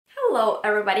Hello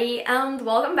everybody and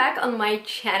welcome back on my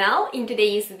channel. In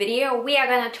today's video we are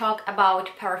gonna talk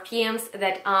about perfumes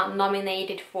that are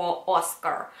nominated for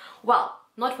Oscar. Well,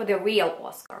 not for the real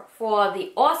Oscar, for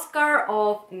the Oscar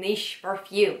of niche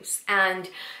perfumes. And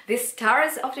the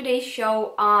stars of today's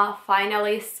show are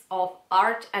finalists of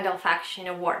ART&OLFACTION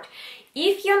Award.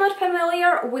 If you're not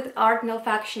familiar with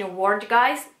ART&OLFACTION Award,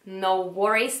 guys, no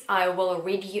worries, I will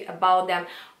read you about them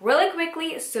really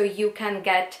quickly so you can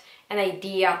get an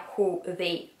idea who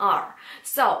they are.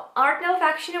 So,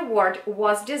 ART&OLFACTION Award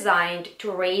was designed to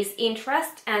raise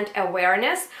interest and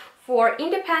awareness for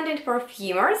independent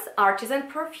perfumers, artisan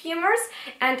perfumers,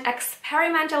 and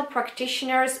experimental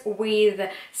practitioners with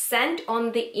scent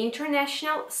on the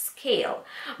international scale.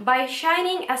 By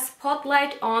shining a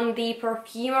spotlight on the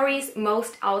perfumery's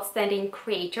most outstanding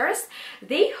creators,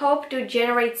 they hope to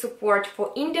generate support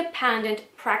for independent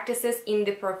practices in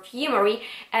the perfumery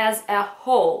as a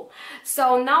whole.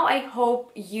 So now I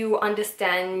hope you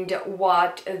understand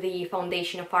what the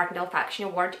foundation of ART&OLFACTION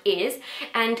Award is,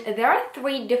 and there are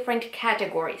three different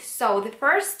categories. So the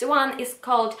first one is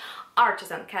called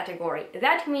Artisan category.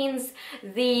 That means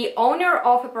the owner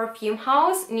of a perfume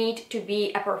house need to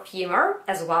be a perfumer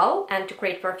as well and to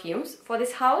create perfumes for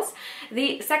this house.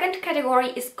 The second category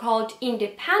is called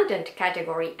independent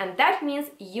category, and that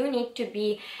means you need to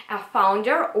be a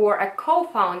founder or a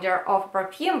co-founder of a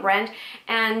perfume brand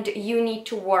and you need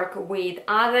to work with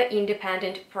other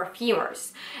independent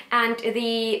perfumers. And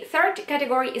the third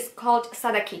category is called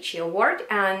Sadakichi Award,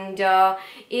 and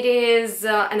it is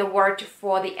an award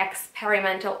for the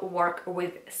experimental work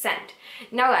with scent.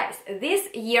 Now guys,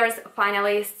 this year's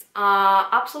finalists are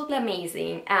absolutely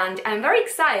amazing and I'm very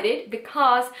excited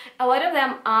because a lot of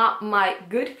them are my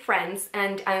good friends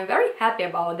and I'm very happy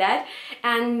about that.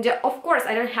 And of course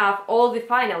I don't have all the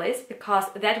finalists because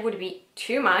that would be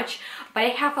too much, but I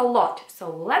have a lot, so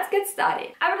let's get started.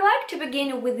 I would like to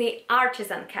begin with the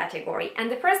artisan category, and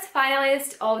the first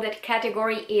finalist of that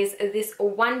category is this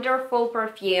wonderful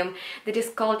perfume that is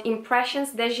called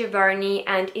Impressions de Giverny,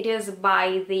 and it is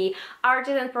by the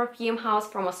artisan perfume house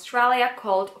from Australia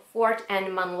called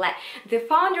Fort&Manle. The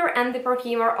founder and the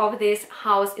perfumer of this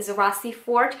house is Rusty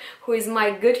Fort, who is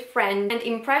my good friend, and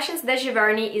Impressions de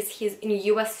Giverny is his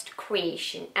newest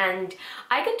creation, and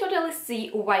I can totally see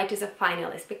why it is a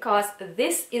finalist, because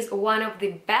this is one of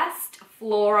the best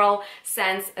floral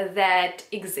scents that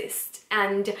exist,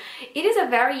 and it is a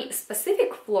very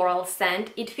specific floral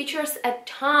scent. It features a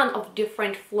ton of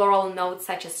different floral notes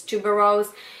such as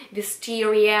tuberose,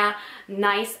 wisteria,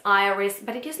 nice iris,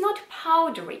 but it is not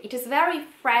powdery. It is very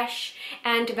fresh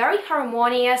and very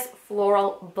harmonious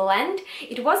floral blend.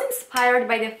 It was inspired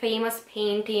by the famous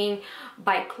painting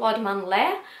by Claude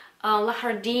Manlet, La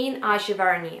Jardin à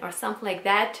Giverny or something like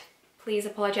that. Please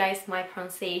apologize my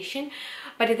pronunciation,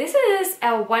 but this is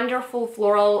a wonderful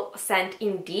floral scent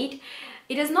indeed.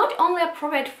 It is not only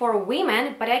appropriate for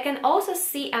women, but I can also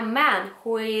see a man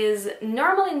who is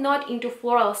normally not into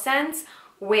floral scents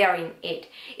wearing it.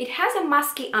 It has a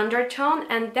musky undertone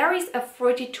and there is a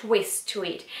fruity twist to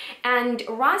it, and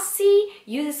Rusty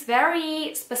uses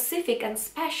very specific and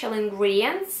special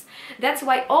ingredients. That's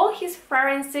why all his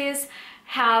fragrances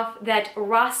have that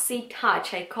Rusty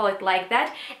touch, I call it like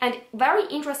that. And very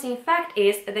interesting fact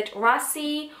is that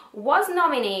Rusty was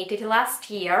nominated last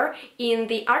year in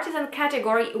the artisan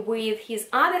category with his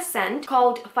other scent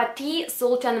called Fatih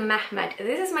Sultan Mehmet.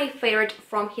 This is my favorite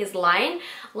from his line.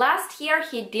 Last year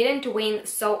he didn't win,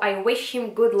 so I wish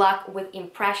him good luck with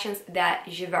Impressions de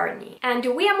Giverny. And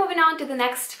we are moving on to the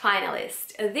next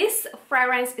finalist. This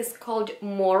fragrance is called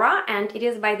Morah and it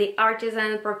is by the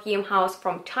artisan perfume house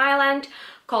from Thailand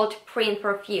called Pryn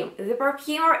Perfume. The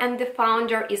perfumer and the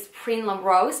founder is Pryn,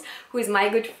 who is my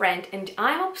good friend, and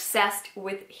I'm obsessed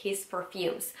with his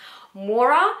perfumes.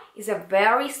 Morah is a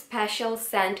very special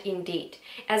scent indeed.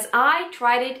 As I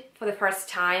tried it for the first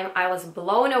time, I was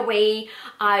blown away.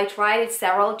 I tried it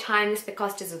several times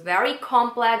because it is very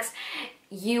complex.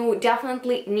 You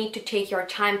definitely need to take your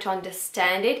time to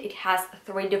understand it. It has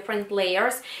 3 different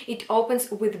layers. It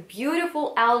opens with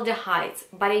beautiful aldehydes,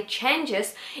 but it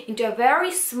changes into a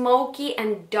very smoky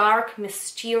and dark,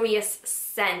 mysterious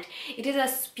scent. It is a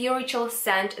spiritual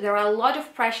scent. There are a lot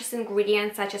of precious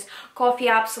ingredients such as coffee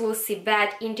absolute,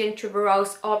 civet, Indian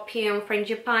tuberose, opium,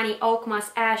 frangipani, oak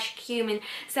moss, ash, cumin,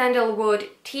 sandalwood,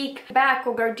 teak,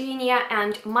 tobacco, gardenia,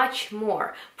 and much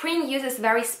more. Pryn uses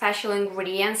very special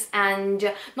ingredients,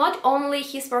 and not only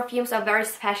his perfumes are very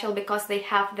special because they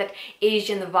have that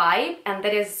Asian vibe, and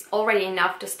that is already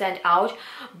enough to stand out,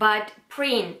 but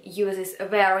Pryn uses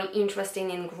very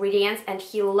interesting ingredients and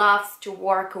he loves to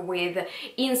work with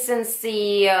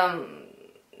incensey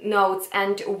notes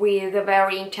and with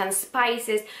very intense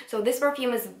spices. So this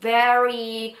perfume is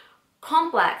very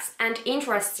complex and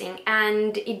interesting,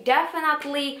 and it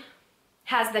definitely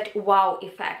has that wow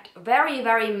effect. Very,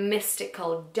 very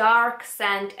mystical, dark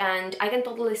scent, and I can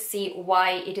totally see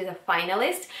why it is a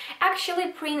finalist.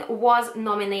 Actually, Pryn was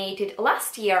nominated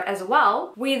last year as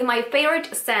well with my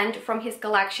favorite scent from his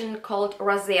collection called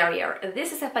Rosarier.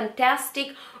 This is a fantastic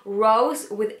rose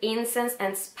with incense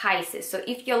and spices. So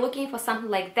if you're looking for something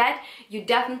like that, you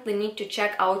definitely need to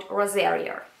check out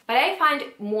Rosarier. But I find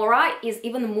Morah is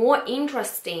even more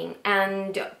interesting,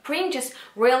 and Pryn just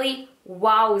really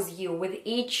wows you with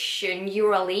each new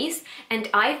release, and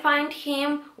I find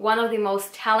him one of the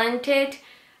most talented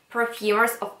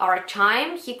perfumers of our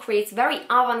time. He creates very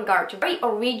avant-garde, very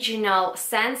original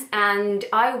scents, and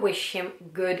I wish him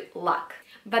good luck.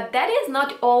 But that is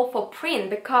not all for Pryn,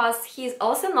 because he's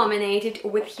also nominated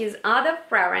with his other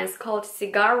fragrance called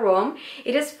Cigar Rum.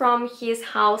 It is from his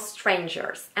house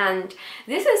Strangers, and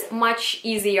this is much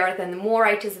easier than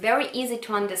Morah. It is very easy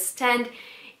to understand.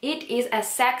 It is a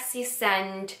sexy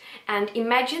scent, and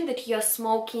imagine that you're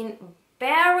smoking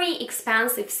very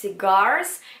expensive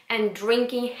cigars and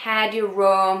drinking heady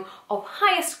rum of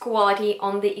highest quality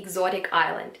on the exotic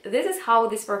island. This is how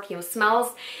this perfume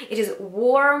smells. It is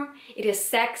warm, it is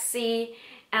sexy,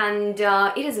 and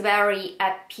it is very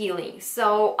appealing.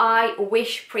 So I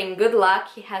wish Pryn good luck.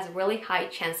 He has really high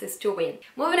chances to win.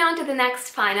 Moving on to the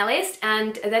next finalist,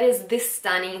 and that is this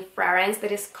stunning fragrance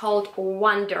that is called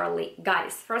Wonderly.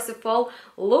 Guys, first of all,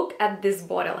 look at this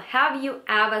bottle. Have you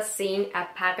ever seen a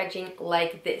packaging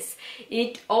like this?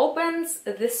 It opens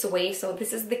this way, so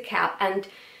this is the cap, and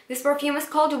this perfume is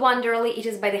called Wonderly. It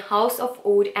is by the House of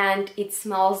Oud, and it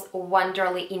smells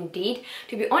wonderly indeed.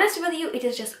 To be honest with you, it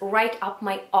is just right up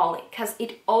my alley, because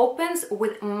it opens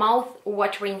with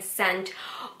mouth-watering scent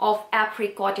of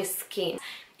apricot skin.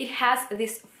 It has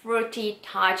this fruity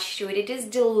touch to it. It is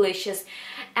delicious,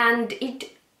 and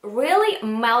it really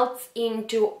melts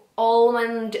into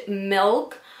almond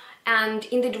milk, and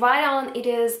in the dry down it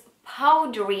is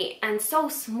powdery and so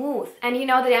smooth. And you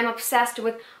know that I'm obsessed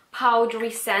with powdery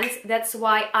scents. That's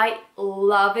why I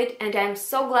love it, and I'm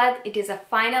so glad it is a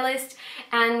finalist.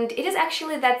 And it is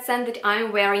actually that scent that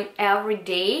I'm wearing every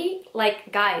day.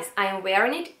 Like, guys, I'm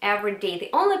wearing it every day. The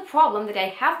only problem that I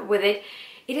have with it,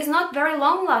 it is not very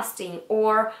long lasting,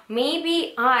 or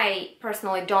maybe I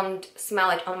personally don't smell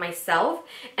it on myself.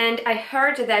 And I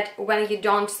heard that when you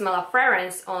don't smell a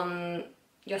fragrance on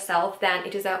yourself, then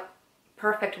it is a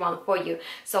perfect one for you.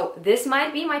 So this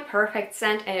might be my perfect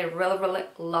scent, and I really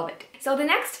love it. So the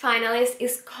next finalist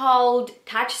is called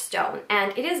Touchstone,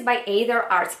 and it is by Aether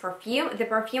Arts Perfume. The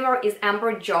perfumer is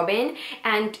Amber Jobin,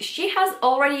 and she has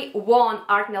already won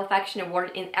Art&OLFACTION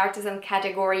Award in Artisan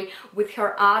category with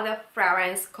her other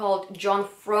fragrance called John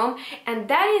Frum, and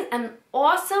that is an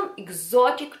awesome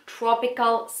exotic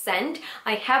tropical scent.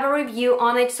 I have a review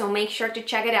on it, so make sure to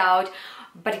check it out.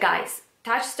 But guys,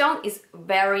 Touchstone is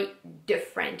very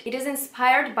different. It is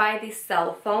inspired by the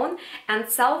cell phone, and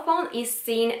cell phone is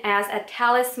seen as a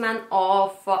talisman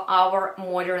of our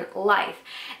modern life.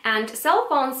 And cell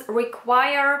phones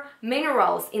require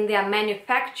minerals in their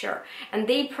manufacture, and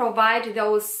they provide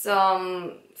those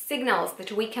signals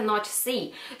that we cannot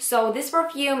see. So this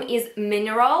perfume is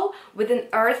mineral with an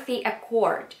earthy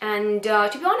accord. And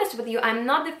to be honest with you, I'm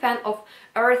not a fan of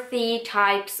earthy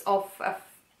types of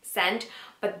scent,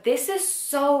 but this is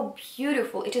so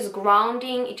beautiful. It is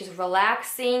grounding, it is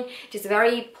relaxing, it is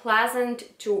very pleasant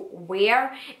to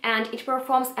wear, and it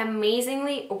performs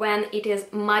amazingly when it is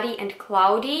muddy and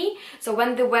cloudy. So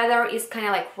when the weather is kind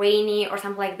of like rainy or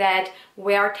something like that,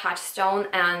 wear Touchstone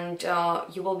and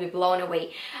you will be blown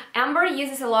away. Amber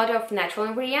uses a lot of natural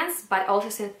ingredients, but also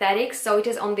synthetics, so it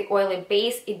is on the oily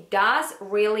base. It does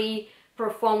really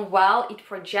perform well, it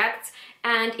projects,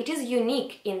 and it is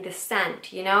unique in the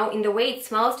scent, you know, in the way it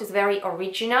smells. It is very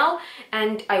original,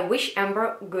 and I wish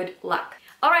Amber good luck.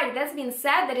 Alright, that's been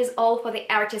said, that is all for the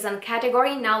Artisan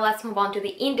category. Now let's move on to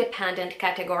the Independent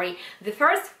category. The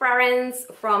first fragrance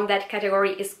from that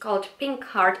category is called Pink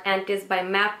Heart, and it is by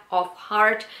Map of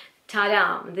Heart.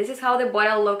 Ta-da! This is how the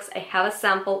bottle looks. I have a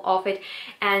sample of it,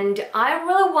 and I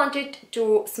really wanted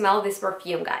to smell this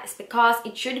perfume, guys, because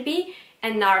it should be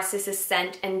a narcissus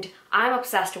scent, and I'm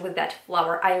obsessed with that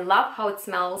flower. I love how it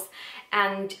smells,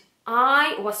 and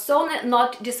I was so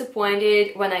not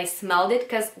disappointed when I smelled it,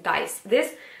 because guys,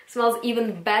 this smells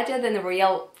even better than a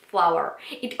real flower.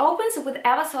 It opens with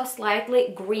ever so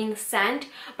slightly green scent,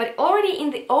 but already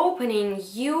in the opening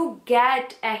you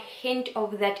get a hint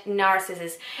of that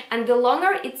narcissus, and the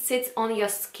longer it sits on your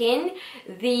skin,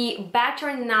 the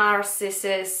better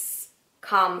narcissus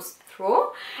comes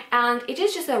through, and it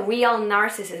is just a real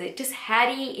narcissist. It is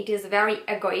heady, it is very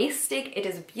egoistic, it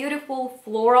is beautiful,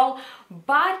 floral,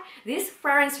 but this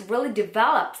fragrance really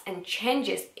develops and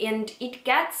changes, and it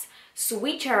gets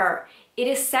sweeter. It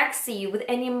is sexy with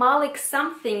animalic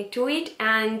something to it,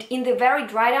 and in the very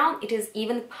dry down it is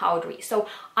even powdery. So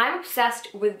I'm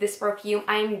obsessed with this perfume.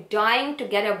 I'm dying to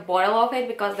get a bottle of it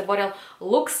because the bottle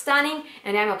looks stunning,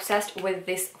 and I'm obsessed with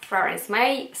this fragrance.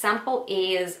 My sample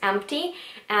is empty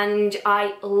and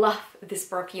I love this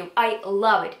perfume. I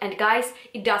love it. And guys,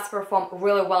 it does perform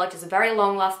really well. It is very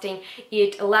long lasting.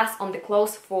 It lasts on the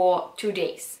clothes for 2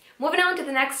 days. Moving on to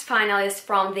the next finalist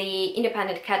from the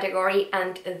independent category,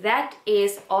 and that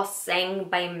is Osang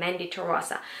by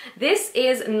Mendittorosa. This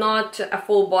is not a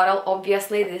full bottle,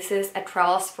 obviously. This is a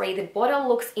travel spray. The bottle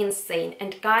looks insane.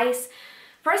 And guys,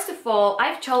 first of all,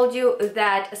 I've told you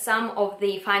that some of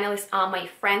the finalists are my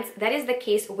friends. That is the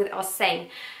case with Osang.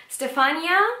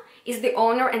 Stefania is the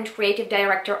owner and creative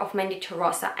director of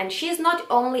Mendittorosa, and she's not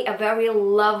only a very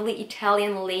lovely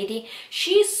Italian lady,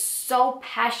 she's so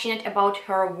passionate about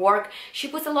her work. She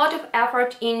puts a lot of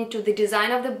effort into the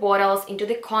design of the bottles, into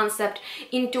the concept,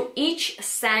 into each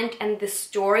scent and the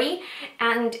story.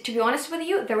 And to be honest with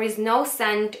you, there is no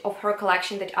scent of her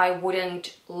collection that I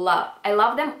wouldn't love. I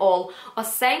love them all.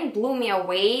 Osang blew me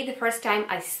away the first time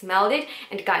I smelled it,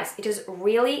 and guys, it is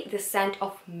really the scent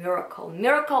of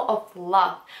miracle of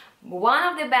love. One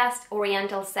of the best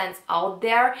oriental scents out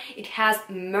there. It has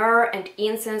myrrh and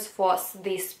incense for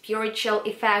the spiritual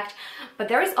effect, but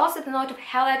there is also the note of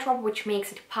heliotrope, which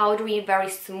makes it powdery, very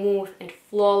smooth and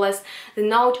flawless. The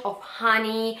note of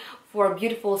honey for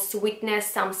beautiful sweetness,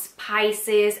 some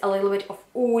spices, a little bit of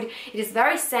oud. It is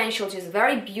very sensual, it is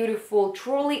very beautiful,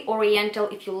 truly oriental.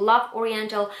 If you love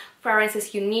oriental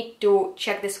fragrances, you need to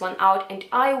check this one out, and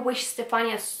I wish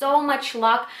Stefania so much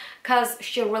luck because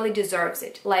she really deserves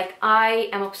it. Like, I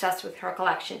am obsessed with her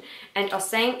collection, and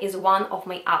Osang is one of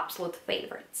my absolute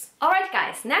favorites. Alright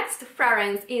guys, next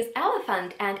fragrance is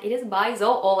Elephant, and it is by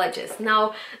Zoologist.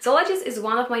 Now, Zoologist is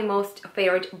one of my most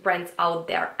favorite brands out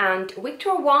there, and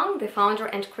Victor Wong, the founder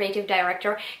and creative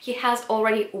director, he has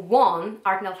already won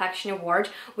ART&OLFACTION Award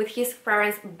with his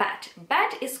fragrance Bat.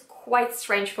 Bat is quite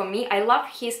strange for me. I love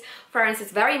his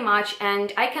fragrances very much,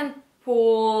 and I can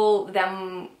pull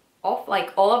them off,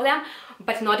 like all of them,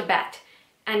 but not Bat.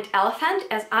 And Elephant,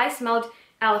 as I smelled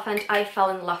Elephant, I fell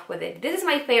in love with it. This is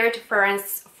my favorite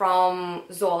fragrance from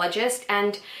Zoologist,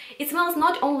 and it smells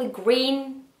not only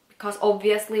green, because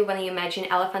obviously when you imagine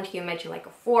elephant, you imagine like a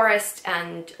forest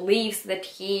and leaves that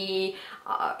he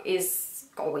is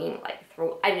going like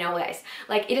through. I don't know guys,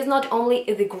 like it is not only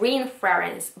the green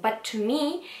fragrance, but to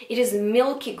me it is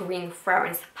milky green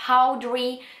fragrance,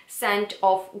 powdery scent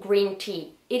of green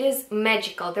tea. It is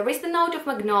magical. There is the note of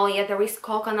magnolia, there is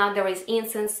coconut, there is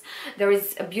incense, there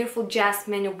is a beautiful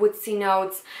jasmine, woodsy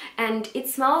notes, and it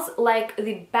smells like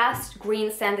the best green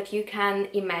scent that you can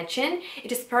imagine.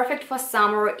 It is perfect for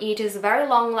summer, it is very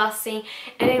long lasting,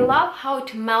 and I love how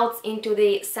it melts into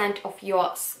the scent of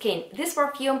your skin. This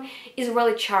perfume is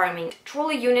really charming,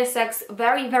 truly unisex,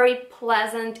 very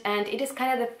pleasant, and it is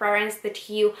kind of the fragrance that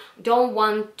you don't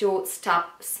want to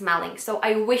stop smelling. So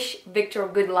I wish Victor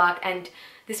good luck, and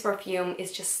this perfume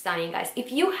is just stunning, guys.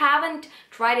 If you haven't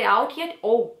tried it out yet,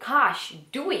 oh gosh,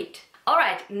 do it!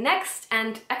 Alright, next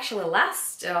and actually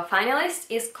last finalist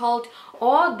is called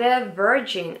Eau de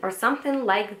Virgine or something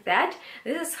like that.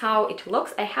 This is how it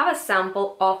looks. I have a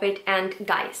sample of it, and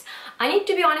guys, I need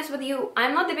to be honest with you,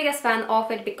 I'm not the biggest fan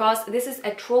of it because this is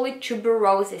a truly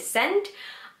tuberose scent.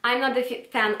 I'm not the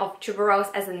fan of tuberose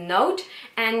as a note,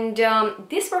 and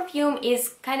this perfume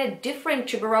is kind of different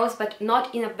tuberose, but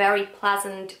not in a very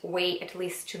pleasant way, at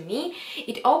least to me.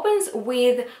 It opens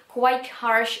with quite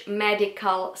harsh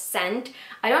medical scent.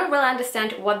 I don't really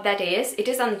understand what that is. It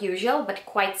is unusual, but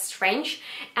quite strange,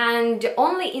 and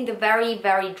only in the very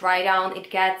dry down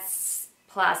it gets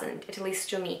pleasant, at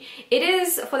least to me. It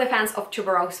is for the fans of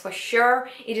tuberose for sure.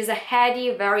 It is a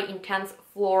heady, very intense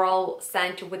floral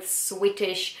scent with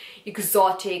sweetish,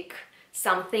 exotic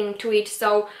something to it.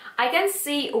 So I can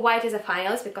see why it is a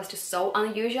finalist because it is so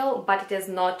unusual, but it is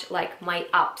not like my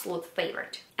absolute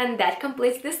favorite. And that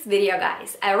completes this video,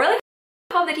 guys. I really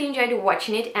hope that you enjoyed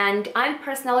watching it, and I'm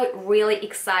personally really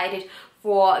excited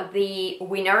for the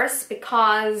winners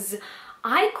because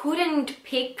I couldn't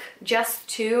pick just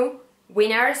two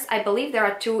winners. I believe there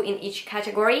are two in each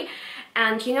category,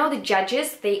 And you know, the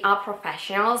judges, they are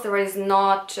professionals. There is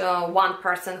not one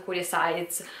person who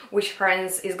decides which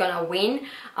fragrance is gonna win.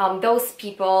 Those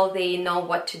people, they know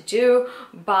what to do,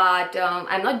 but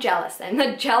I'm not jealous. I'm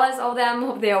not jealous of them,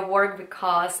 of their work,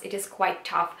 because it is quite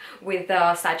tough with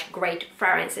such great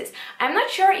fragrances. I'm not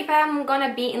sure if I'm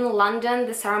gonna be in London.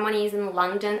 The ceremony is in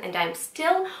London and I'm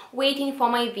still waiting for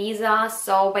my visa,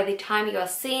 so by the time you are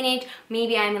seeing it,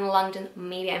 maybe I'm in London,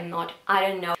 maybe I'm not, I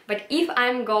don't know. But if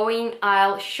I'm going,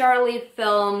 I'll surely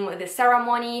film the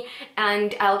ceremony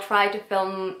and I'll try to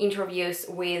film interviews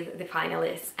with the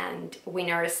finalists and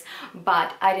winners,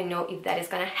 but I don't know if that is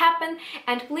gonna happen.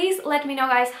 And please let me know,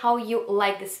 guys, how you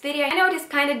like this video. I know it is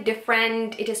kind of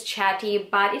different, it is chatty,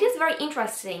 but it is very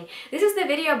interesting. This is the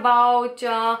video about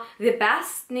the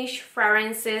best niche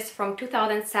fragrances from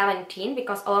 2017,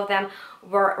 because all of them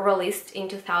were released in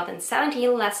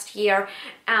 2017, last year.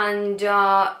 And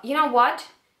you know what?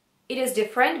 It is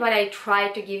different, but I try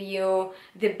to give you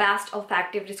the best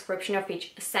olfactive description of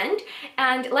each scent.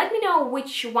 And let me know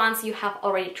which ones you have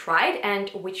already tried and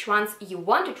which ones you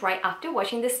want to try after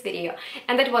watching this video.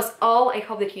 And that was all. I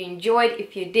hope that you enjoyed.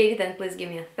 If you did, then please give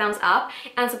me a thumbs up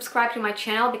and subscribe to my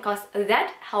channel, because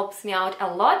that helps me out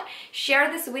a lot. Share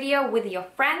this video with your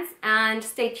friends and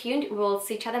stay tuned. We'll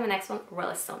see each other in the next one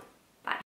really soon.